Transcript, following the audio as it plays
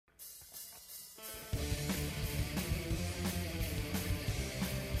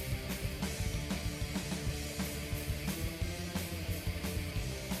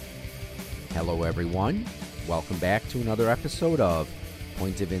Hello everyone, welcome back to another episode of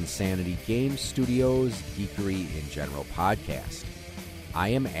Point of Insanity Game Studios Geekery in General podcast. I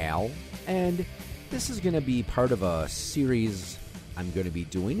am Al, and this is going to be part of a series I'm going to be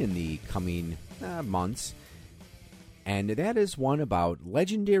doing in the coming months, and that is one about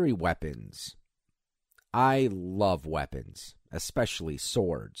legendary weapons. I love weapons, especially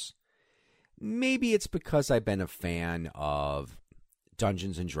swords. Maybe it's because I've been a fan of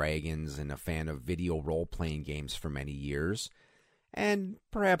Dungeons & Dragons and a fan of video role-playing games for many years, and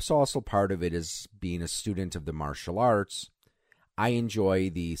perhaps also part of it is being a student of the martial arts. I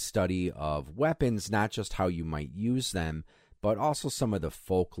enjoy the study of weapons, not just how you might use them, but also some of the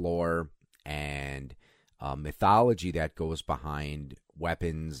folklore and mythology that goes behind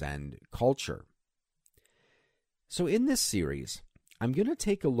weapons and culture. So in this series, I'm going to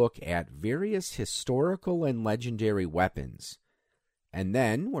take a look at various historical and legendary weapons, and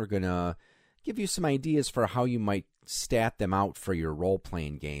then we're going to give you some ideas for how you might stat them out for your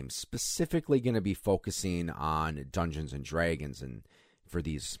role-playing games, specifically going to be focusing on Dungeons & Dragons and for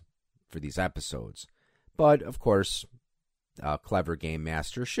these episodes. But, of course, a clever game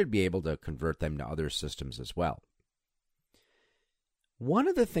master should be able to convert them to other systems as well. One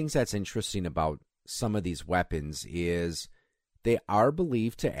of the things that's interesting about some of these weapons is they are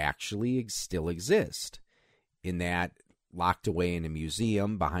believed to actually still exist, in that locked away in a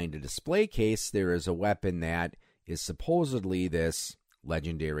museum behind a display case, there is a weapon that is supposedly this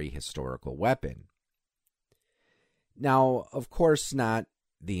legendary historical weapon. Now, of course, not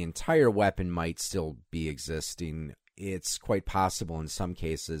the entire weapon might still be existing. It's quite possible in some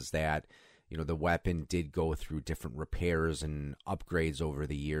cases that, the weapon did go through different repairs and upgrades over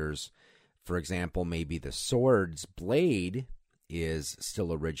the years. For example, maybe the sword's blade is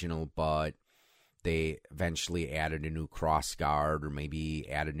still original, but they eventually added a new crossguard or maybe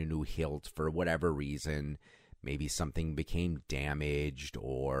added a new hilt for whatever reason. Maybe something became damaged,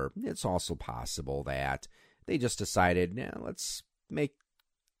 or it's also possible that they just decided, let's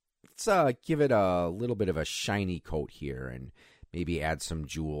give it a little bit of a shiny coat here and maybe add some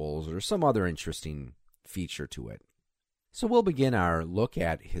jewels or some other interesting feature to it. So we'll begin our look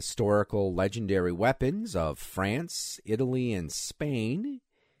at historical legendary weapons of France, Italy, and Spain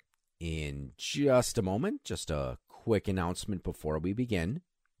in just a moment. Just a quick announcement before we begin.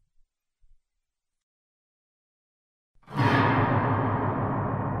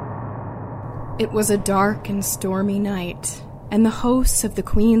 It was a dark and stormy night, and the hosts of the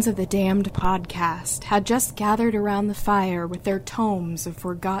Queens of the Damned podcast had just gathered around the fire with their tomes of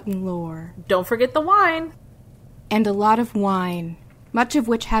forgotten lore. Don't forget the wine! And a lot of wine, much of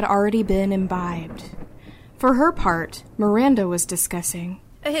which had already been imbibed. For her part, Miranda was discussing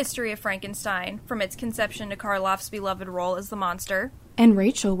A History of Frankenstein, from its conception to Karloff's beloved role as the monster. And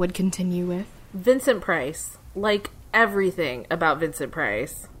Rachel would continue with Vincent Price. Like everything about Vincent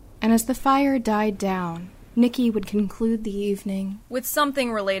Price. And as the fire died down, Nikki would conclude the evening with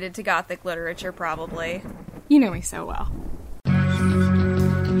something related to Gothic literature, probably. You know me so well.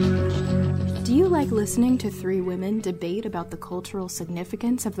 Do you like listening to three women debate about the cultural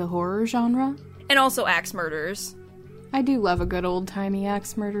significance of the horror genre? And also axe murders. I do love a good old-timey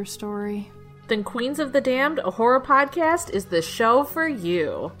axe murder story. Then Queens of the Damned, a horror podcast, is the show for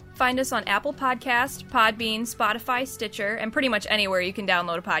you. Find us on Apple Podcast, Podbean, Spotify, Stitcher, and pretty much anywhere you can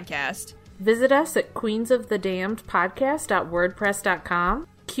download a podcast. Visit us at queensofthedamnedpodcast.wordpress.com,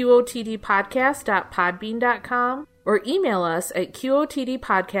 qotdpodcast.podbean.com, or email us at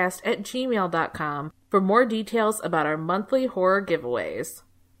qotdpodcast@gmail.com for more details about our monthly horror giveaways.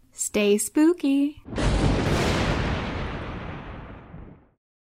 Stay spooky!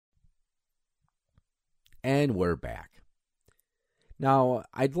 And we're back. Now,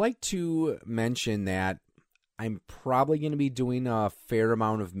 I'd like to mention that I'm probably going to be doing a fair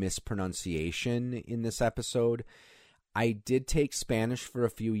amount of mispronunciation in this episode. I did take Spanish for a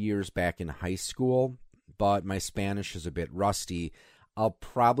few years back in high school, but my Spanish is a bit rusty. I'll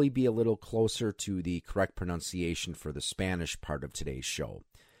probably be a little closer to the correct pronunciation for the Spanish part of today's show.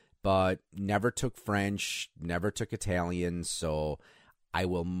 But never took French, never took Italian, so I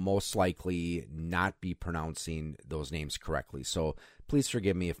will most likely not be pronouncing those names correctly. So please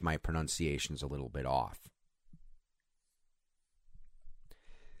forgive me if my pronunciation is a little bit off.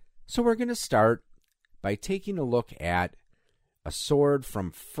 So we're going to start by taking a look at a sword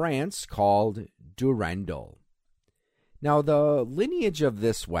from France called Durendal. Now, the lineage of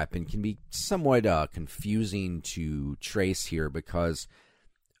this weapon can be somewhat confusing to trace here because,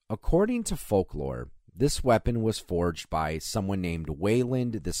 according to folklore, this weapon was forged by someone named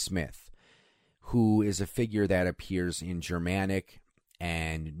Wayland the Smith, who is a figure that appears in Germanic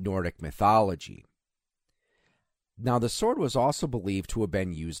and Nordic mythology. Now, the sword was also believed to have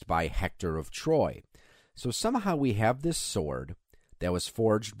been used by Hector of Troy. So somehow we have this sword that was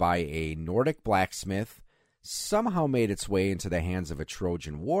forged by a Nordic blacksmith, somehow made its way into the hands of a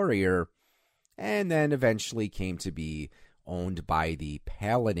Trojan warrior, and then eventually came to be owned by the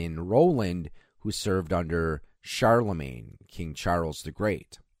paladin Roland, who served under Charlemagne, King Charles the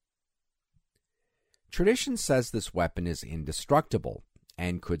Great. Tradition says this weapon is indestructible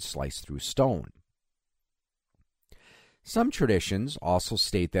and could slice through stone. Some traditions also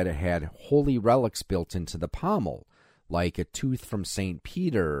state that it had holy relics built into the pommel, like a tooth from St.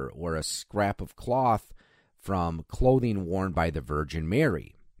 Peter or a scrap of cloth from clothing worn by the Virgin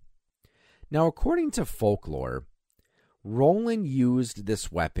Mary. Now, according to folklore, Roland used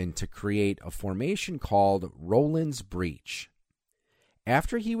this weapon to create a formation called Roland's Breach.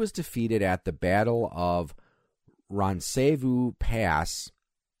 After he was defeated at the Battle of Roncesvalles Pass,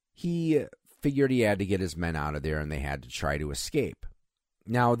 he figured he had to get his men out of there and they had to try to escape.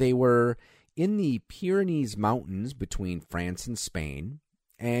 Now, they were in the Pyrenees Mountains between France and Spain,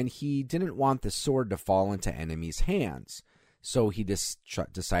 and he didn't want the sword to fall into enemies' hands, so he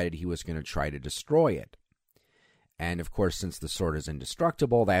decided he was going to try to destroy it. And of course, since the sword is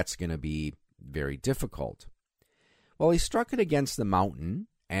indestructible, that's going to be very difficult. Well, he struck it against the mountain,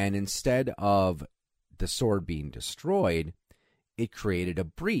 and instead of the sword being destroyed, it created a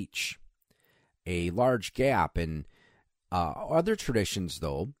breach, a large gap. And other traditions,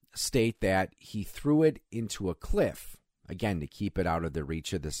 though, state that he threw it into a cliff, again, to keep it out of the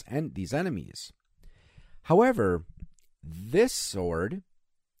reach of these enemies. However, this sword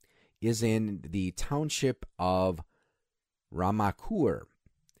is in the township of Ramacour.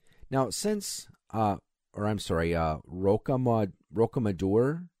 Now, since, Rocamadour,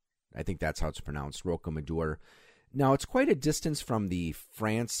 I think that's how it's pronounced, Rocamadour. Now, it's quite a distance from the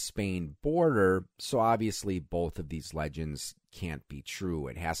France-Spain border, so obviously both of these legends can't be true.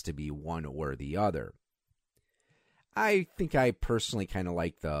 It has to be one or the other. I think I personally kind of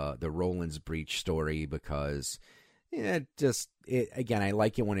like the Roland's Breach story because again, I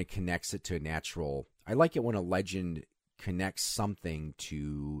like it when it connects it to natural. I like it when a legend connects something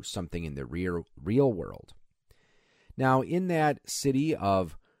to something in the real world. Now, in that city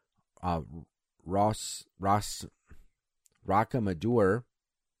of Rocamadour,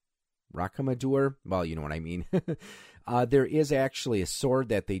 well, you know what I mean. There is actually a sword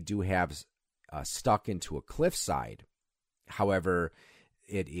that they do have stuck into a cliffside. However,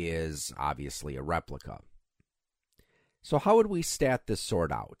 it is obviously a replica. So how would we stat this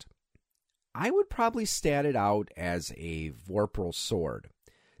sword out? I would probably stat it out as a Vorpal sword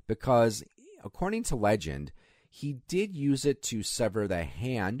because, according to legend, he did use it to sever the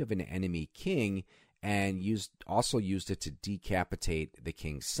hand of an enemy king and also used it to decapitate the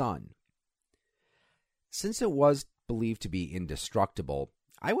king's son. Since it was believed to be indestructible,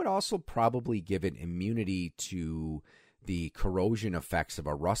 I would also probably give it immunity to the corrosion effects of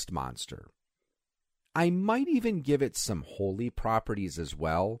a rust monster. I might even give it some holy properties as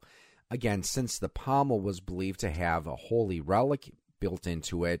well. Again, since the pommel was believed to have a holy relic built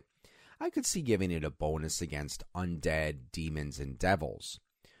into it, I could see giving it a bonus against undead, demons, and devils.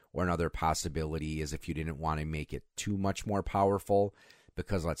 Or another possibility is if you didn't want to make it too much more powerful,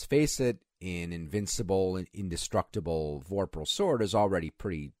 because let's face it, an invincible and indestructible Vorpal sword is already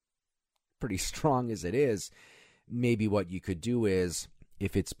pretty strong as it is. Maybe what you could do is,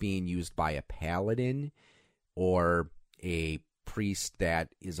 if it's being used by a paladin or a priest that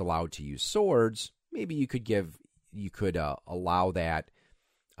is allowed to use swords, maybe you could allow that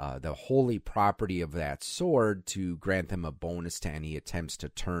the holy property of that sword to grant them a bonus to any attempts to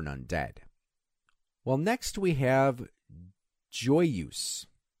turn undead. Well, next we have Joyeuse.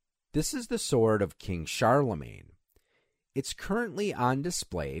 This is the sword of King Charlemagne. It's currently on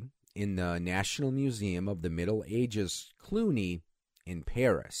display in the National Museum of the Middle Ages, Cluny, in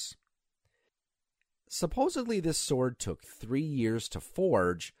Paris. Supposedly, this sword took 3 years to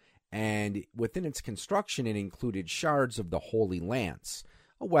forge, and within its construction, it included shards of the Holy Lance,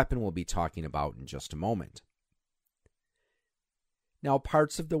 a weapon we'll be talking about in just a moment. Now,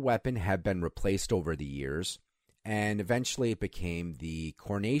 parts of the weapon have been replaced over the years, and eventually it became the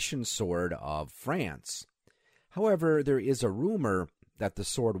coronation sword of France. However, there is a rumor that the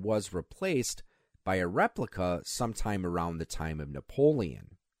sword was replaced by a replica sometime around the time of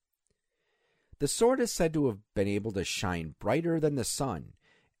Napoleon. The sword is said to have been able to shine brighter than the sun,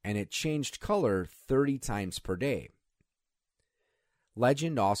 and it changed color 30 times per day.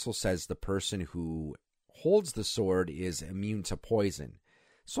 Legend also says the person who holds the sword is immune to poison,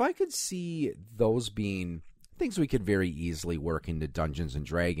 so I could see those being things we could very easily work into Dungeons &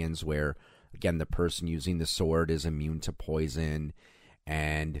 Dragons, where, again, the person using the sword is immune to poison.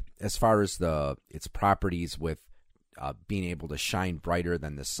 And as far as its properties with being able to shine brighter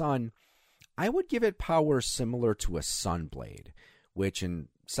than the sun, I would give it power similar to a Sunblade, which in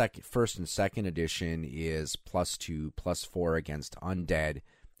first and second edition is +2, +4 against undead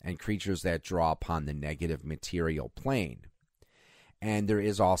and creatures that draw upon the negative material plane. And there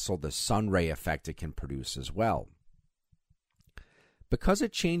is also the sunray effect it can produce as well. Because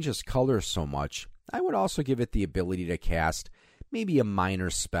it changes color so much, I would also give it the ability to cast maybe a minor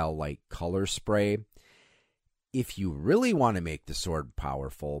spell like Color Spray. If you really want to make the sword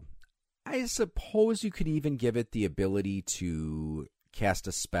powerful, I suppose you could even give it the ability to cast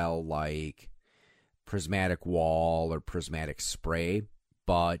a spell like Prismatic Wall or Prismatic Spray,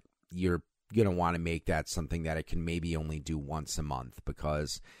 but you're going to want to make that something that it can maybe only do once a month,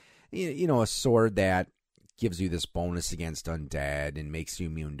 because, a sword that gives you this bonus against undead and makes you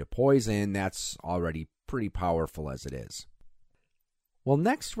immune to poison, that's already pretty powerful as it is. Well,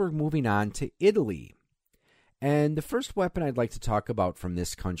 next we're moving on to Italy. And the first weapon I'd like to talk about from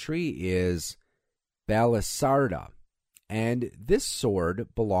this country is Balisarda. And this sword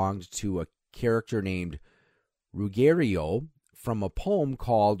belonged to a character named Ruggiero from a poem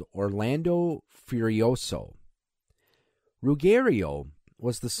called Orlando Furioso. Ruggiero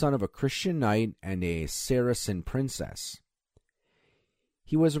was the son of a Christian knight and a Saracen princess.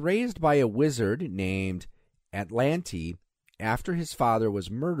 He was raised by a wizard named Atlante after his father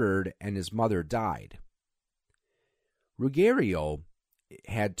was murdered and his mother died. Ruggiero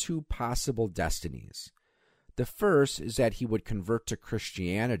had two possible destinies. The first is that he would convert to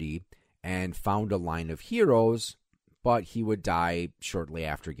Christianity and found a line of heroes, but he would die shortly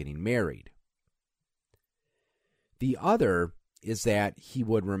after getting married. The other is that he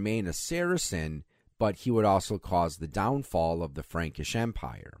would remain a Saracen, but he would also cause the downfall of the Frankish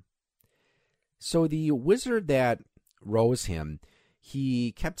Empire. So the wizard that rose him,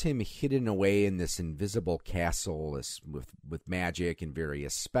 he kept him hidden away in this invisible castle with magic and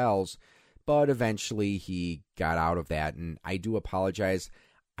various spells, but eventually he got out of that. And I do apologize,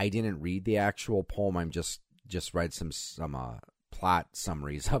 I didn't read the actual poem. I'm just read some plot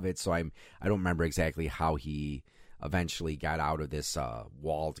summaries of it, so I don't remember exactly how he eventually got out of this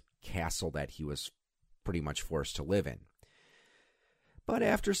walled castle that he was pretty much forced to live in. But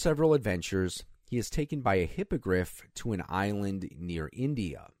after several adventures, he is taken by a hippogriff to an island near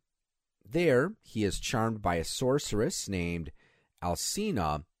India. There, he is charmed by a sorceress named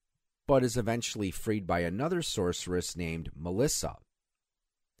Alcina, but is eventually freed by another sorceress named Melissa.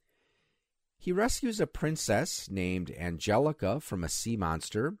 He rescues a princess named Angelica from a sea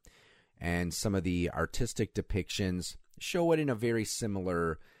monster, and some of the artistic depictions show it in a very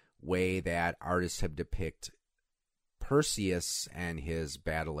similar way that artists have depicted Perseus and his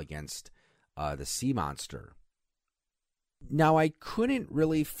battle against the sea monster. Now, I couldn't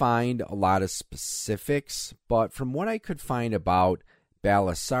really find a lot of specifics, but from what I could find about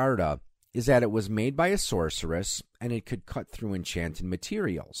Balisarda is that it was made by a sorceress and it could cut through enchanted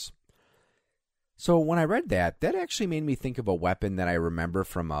materials. So when I read that actually made me think of a weapon that I remember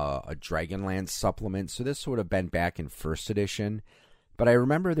from a Dragonlance supplement. So this would have been back in first edition. But I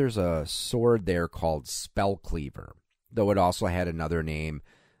remember there's a sword there called Spellcleaver, though it also had another name,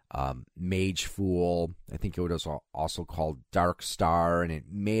 Mage Fool. I think it was also called Dark Star, and it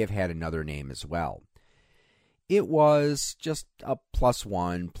may have had another name as well. It was just a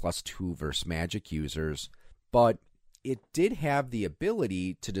 +1, +2 versus magic users, but it did have the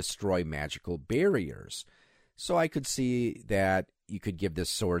ability to destroy magical barriers. So I could see that you could give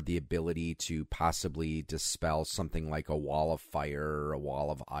this sword the ability to possibly dispel something like a wall of fire or a wall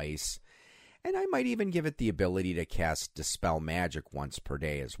of ice. And I might even give it the ability to cast Dispel Magic once per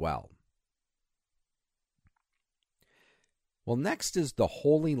day as well. Well, next is the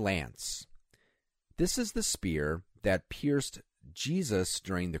Holy Lance. This is the spear that pierced Jesus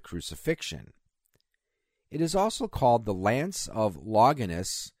during the crucifixion. It is also called the Lance of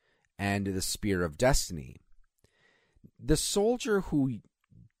Longinus and the Spear of Destiny. The soldier who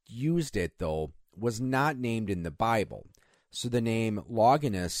used it, though, was not named in the Bible, so the name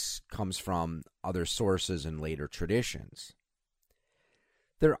Longinus comes from other sources and later traditions.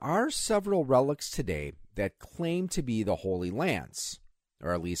 There are several relics today that claim to be the Holy Lance,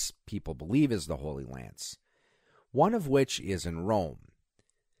 or at least people believe is the Holy Lance, one of which is in Rome.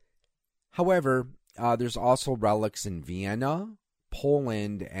 However, there's also relics in Vienna,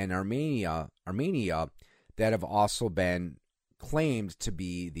 Poland, and Armenia that have also been claimed to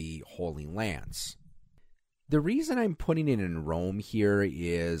be the Holy Lance. The reason I'm putting it in Rome here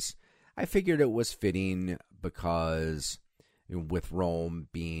is I figured it was fitting because with Rome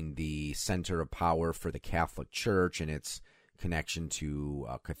being the center of power for the Catholic Church and its connection to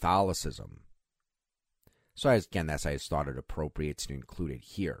Catholicism. So that's why I thought it appropriate to include it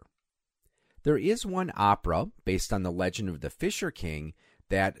here. There is one opera based on the legend of the Fisher King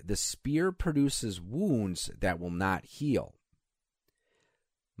that the spear produces wounds that will not heal.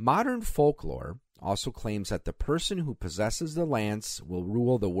 Modern folklore also claims that the person who possesses the lance will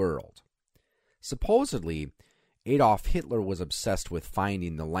rule the world. Supposedly, Adolf Hitler was obsessed with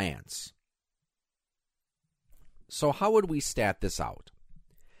finding the lance. So how would we stat this out?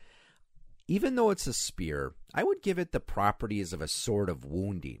 Even though it's a spear, I would give it the properties of a sword of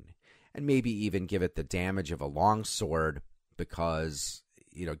wounding, and maybe even give it the damage of a long sword because,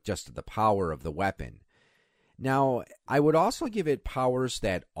 just the power of the weapon. Now, I would also give it powers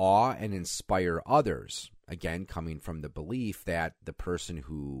that awe and inspire others, again, coming from the belief that the person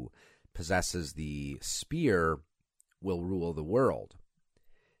who possesses the spear will rule the world.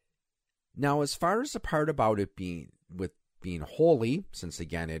 Now, as far as the part about it being holy, since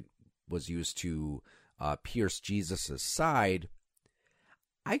again it was used to pierce Jesus' side,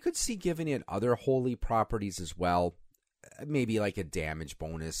 I could see giving it other holy properties as well, maybe like a damage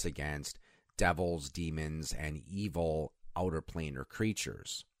bonus against devils, demons, and evil outer planar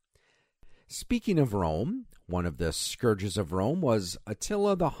creatures. Speaking of Rome, one of the scourges of Rome was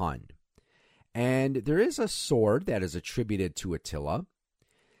Attila the Hun. And there is a sword that is attributed to Attila.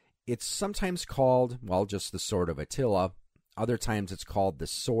 It's sometimes called, just the sword of Attila. Other times it's called the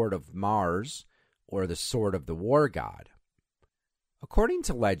sword of Mars or the sword of the war god. According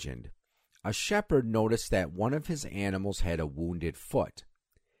to legend, a shepherd noticed that one of his animals had a wounded foot.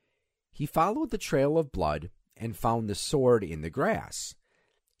 He followed the trail of blood and found the sword in the grass.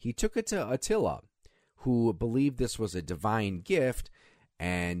 He took it to Attila, who believed this was a divine gift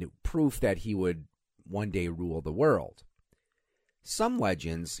and proof that he would one day rule the world. Some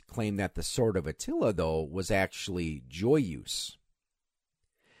legends claim that the sword of Attila, though, was actually Joyous.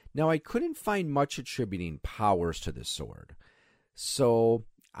 Now, I couldn't find much attributing powers to the sword, so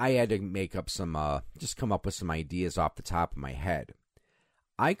I had to make up come up with some ideas off the top of my head.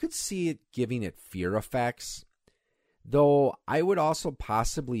 I could see it giving it fear effects, though I would also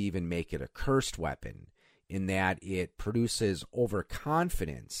possibly even make it a cursed weapon, in that it produces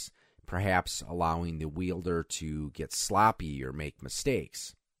overconfidence, perhaps allowing the wielder to get sloppy or make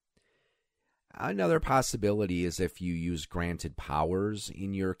mistakes. Another possibility is if you use granted powers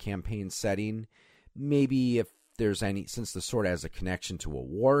in your campaign setting, maybe if there's any, since the sword has a connection to a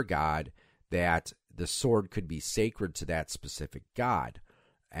war god, that the sword could be sacred to that specific god,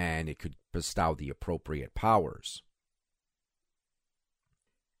 and it could bestow the appropriate powers.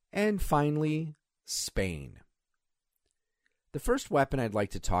 And finally, Spain. The first weapon I'd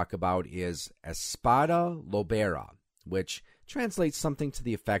like to talk about is Espada Lobera, which translates something to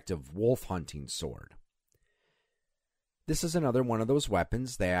the effect of wolf hunting sword. This is another one of those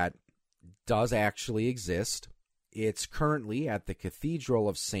weapons that does actually exist. It's currently at the Cathedral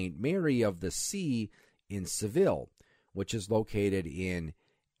of St. Mary of the Sea in Seville, which is located in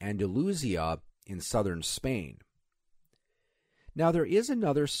Andalusia in southern Spain. Now, there is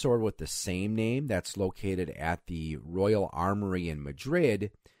another sword with the same name that's located at the Royal Armory in Madrid,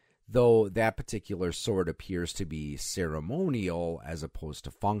 though that particular sword appears to be ceremonial as opposed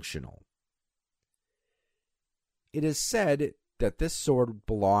to functional. It is said that this sword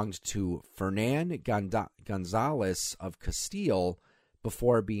belonged to Fernan Gonzalez of Castile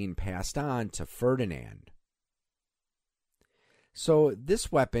before being passed on to Ferdinand. So this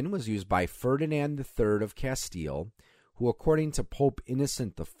weapon was used by Ferdinand III of Castile, who, according to Pope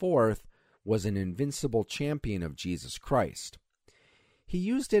Innocent IV, was an invincible champion of Jesus Christ. He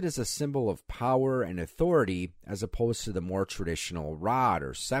used it as a symbol of power and authority as opposed to the more traditional rod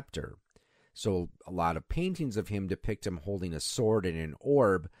or scepter. So a lot of paintings of him depict him holding a sword and an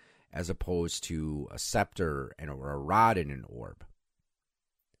orb as opposed to a scepter or a rod and an orb.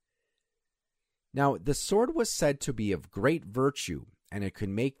 Now, the sword was said to be of great virtue, and it could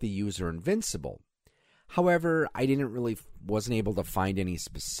make the user invincible. However, I wasn't able to find any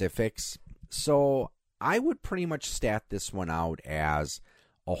specifics, so I would pretty much stat this one out as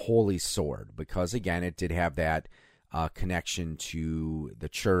a holy sword, because again, it did have that connection to the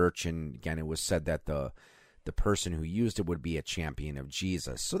church, and again, it was said that the person who used it would be a champion of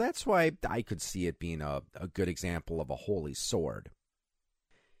Jesus. So that's why I could see it being a good example of a holy sword.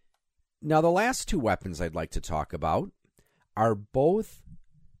 Now, the last two weapons I'd like to talk about are both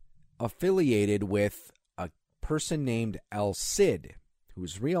affiliated with a person named El Cid,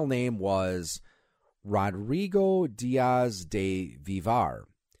 whose real name was Rodrigo Diaz de Vivar.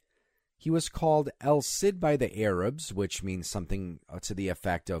 He was called El Cid by the Arabs, which means something to the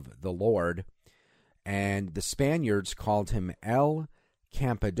effect of the Lord, and the Spaniards called him El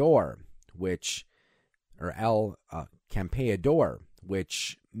Campeador, or El Campeador,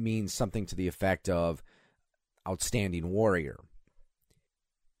 which means something to the effect of outstanding warrior.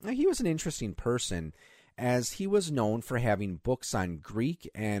 Now, he was an interesting person, as he was known for having books on Greek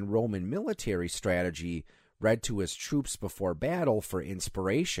and Roman military strategy read to his troops before battle for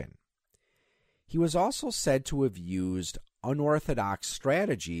inspiration. He was also said to have used unorthodox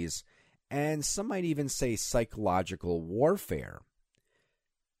strategies, and some might even say psychological warfare.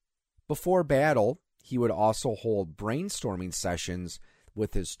 Before battle, he would also hold brainstorming sessions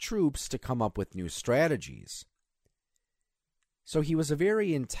with his troops to come up with new strategies. So he was a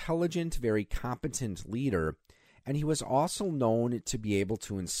very intelligent, very competent leader, and he was also known to be able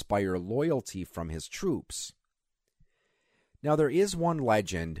to inspire loyalty from his troops. Now, there is one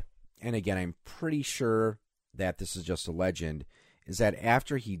legend, and again, I'm pretty sure that this is just a legend, is that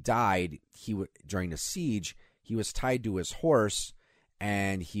after he died, during a siege, he was tied to his horse,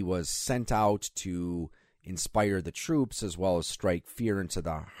 and he was sent out to inspire the troops as well as strike fear into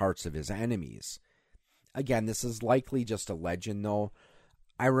the hearts of his enemies. Again, this is likely just a legend, though.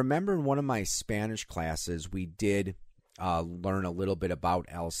 I remember in one of my Spanish classes, we did learn a little bit about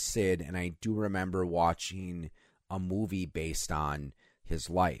El Cid, and I do remember watching a movie based on his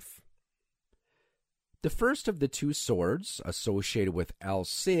life. The first of the two swords associated with El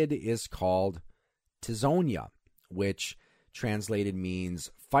Cid is called Tizonia, which translated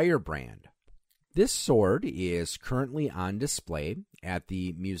means firebrand. This sword is currently on display at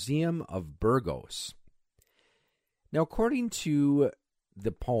the Museum of Burgos. Now, according to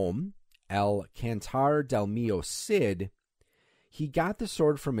the poem El Cantar del Mio Cid, he got the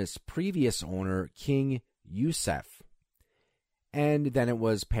sword from his previous owner, King Yusef, and then it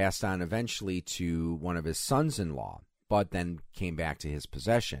was passed on eventually to one of his sons-in-law, but then came back to his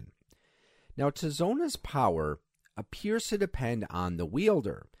possession. Now, Tizona's power appears to depend on the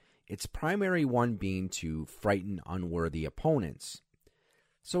wielder, its primary one being to frighten unworthy opponents.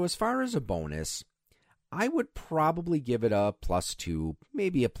 So as far as a bonus, I would probably give it a +2,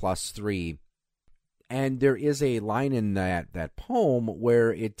 maybe a +3. And there is a line in that poem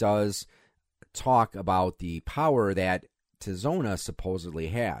where it does talk about the power that Tizona supposedly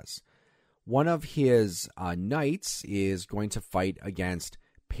has. One of his knights is going to fight against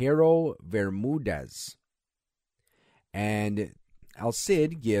Pero Bermudez. And El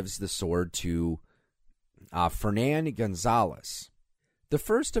Cid gives the sword to Fernan Gonzalez. The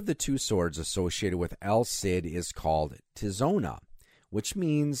first of the two swords associated with El Cid is called Tizona, which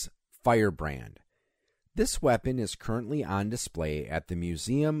means firebrand. This weapon is currently on display at the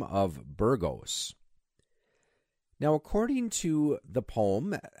Museum of Burgos. Now, according to the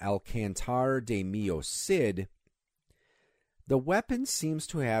poem El Cantar de Mio Cid, the weapon seems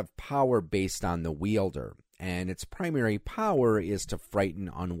to have power based on the wielder, and its primary power is to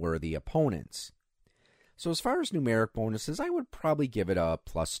frighten unworthy opponents. So as far as numeric bonuses, I would probably give it a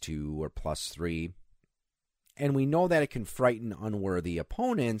 +2 or +3. And we know that it can frighten unworthy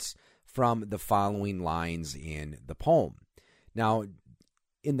opponents from the following lines in the poem. Now,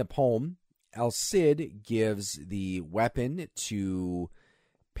 in the poem, El Cid gives the weapon to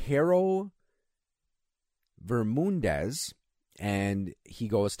Pero Bermudez, and he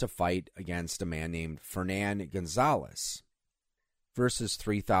goes to fight against a man named Fernan Gonzalez. Verses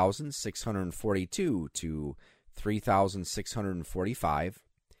 3,642 to 3,645,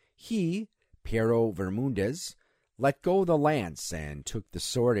 he, Pero Bermudez, let go the lance and took the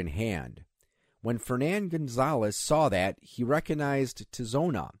sword in hand. When Fernan Gonzalez saw that, he recognized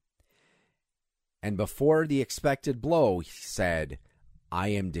Tizona, and before the expected blow, he said, "I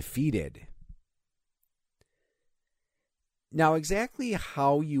am defeated." Now, exactly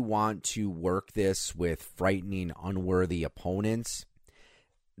how you want to work this with frightening unworthy opponents,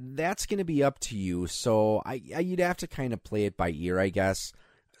 that's going to be up to you. So you'd have to kind of play it by ear, I guess.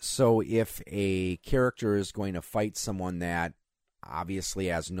 So if a character is going to fight someone that obviously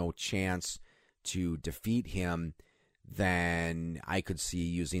has no chance to defeat him, then I could see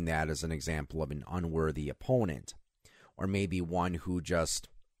using that as an example of an unworthy opponent. Or maybe one who just,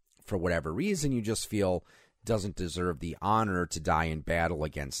 for whatever reason, you just feel doesn't deserve the honor to die in battle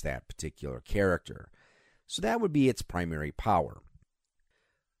against that particular character. So that would be its primary power.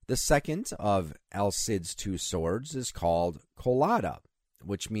 The second of El Cid's two swords is called Colada,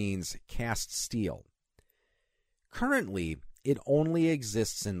 which means cast steel. Currently, it only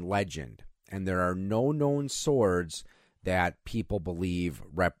exists in legend, and there are no known swords that people believe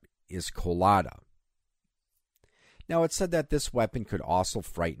is Colada. Now, it said that this weapon could also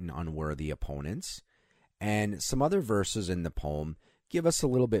frighten unworthy opponents, and some other verses in the poem give us a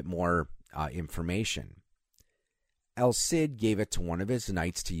little bit more information. El Cid gave it to one of his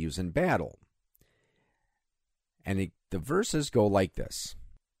knights to use in battle. And the verses go like this.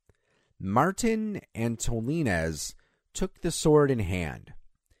 Martin Antolínez took the sword in hand.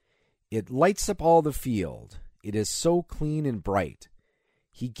 It lights up all the field. It is so clean and bright.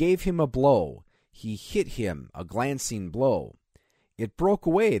 He gave him a blow. He hit him a glancing blow. It broke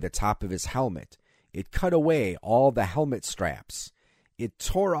away the top of his helmet. It cut away all the helmet straps. It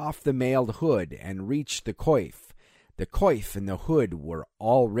tore off the mailed hood and reached the coif. The coif and the hood were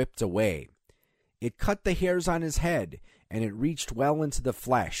all ripped away. It cut the hairs on his head, and it reached well into the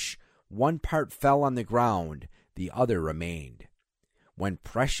flesh. One part fell on the ground, the other remained. When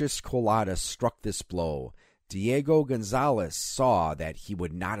precious Colada struck this blow, Diego Gonzalez saw that he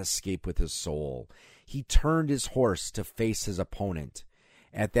would not escape with his soul. He turned his horse to face his opponent.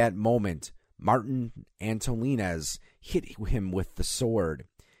 At that moment, Martin Antolínez hit him with the sword.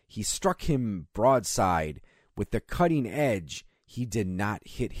 He struck him broadside. With the cutting edge, he did not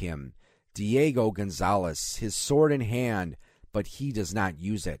hit him. Diego Gonzalez, his sword in hand, but he does not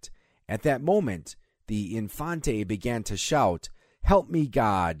use it. At that moment, the Infante began to shout, "Help me,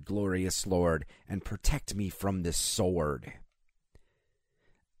 God, glorious Lord, and protect me from this sword."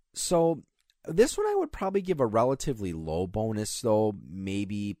 So, this one I would probably give a relatively low bonus, though,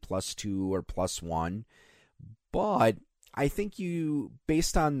 maybe +2 or +1. But I think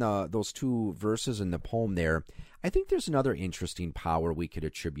based on those two verses in the poem there, I think there's another interesting power we could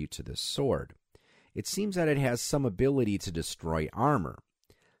attribute to this sword. It seems that it has some ability to destroy armor.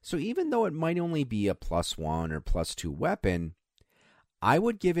 So even though it might only be a +1 or +2 weapon, I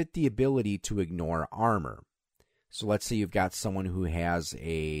would give it the ability to ignore armor. So let's say you've got someone who has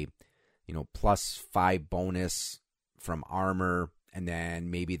a +5 bonus from armor, and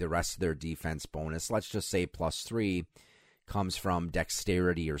then maybe the rest of their defense bonus, let's just say +3, comes from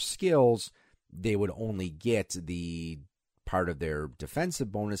dexterity or skills. They would only get the part of their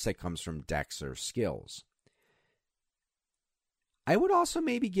defensive bonus that comes from dex or skills. I would also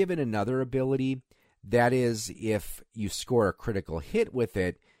maybe give it another ability. That is, if you score a critical hit with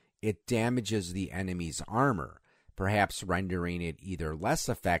it, it damages the enemy's armor, perhaps rendering it either less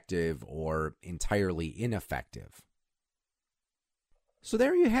effective or entirely ineffective. So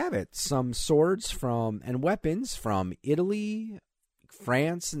there you have it, some swords and weapons from Italy,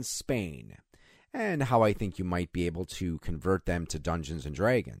 France, and Spain, and how I think you might be able to convert them to Dungeons &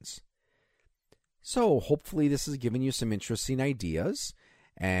 Dragons. So hopefully this has given you some interesting ideas,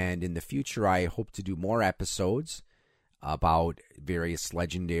 and in the future I hope to do more episodes about various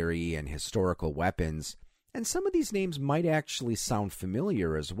legendary and historical weapons, and some of these names might actually sound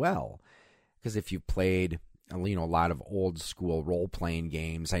familiar as well, because if you've played a lot of old school role-playing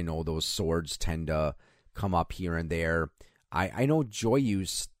games, I know those swords tend to come up here and there. I know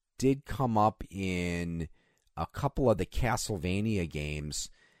Joyeuse did come up in a couple of the Castlevania games,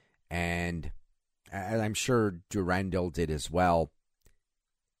 and I'm sure Durandal did as well.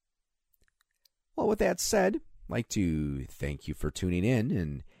 Well, with that said, I'd like to thank you for tuning in,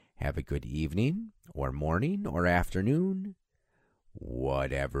 and have a good evening, or morning, or afternoon,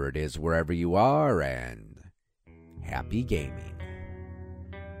 whatever it is, wherever you are, and happy gaming.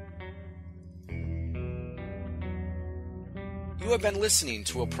 You have been listening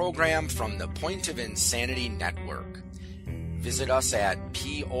to a program from the Point of Insanity Network. Visit us at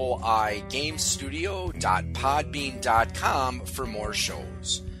poigamestudio.podbean.com for more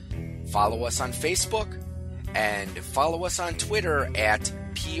shows. Follow us on Facebook, and follow us on Twitter at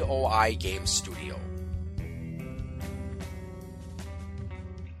POI Game Studio.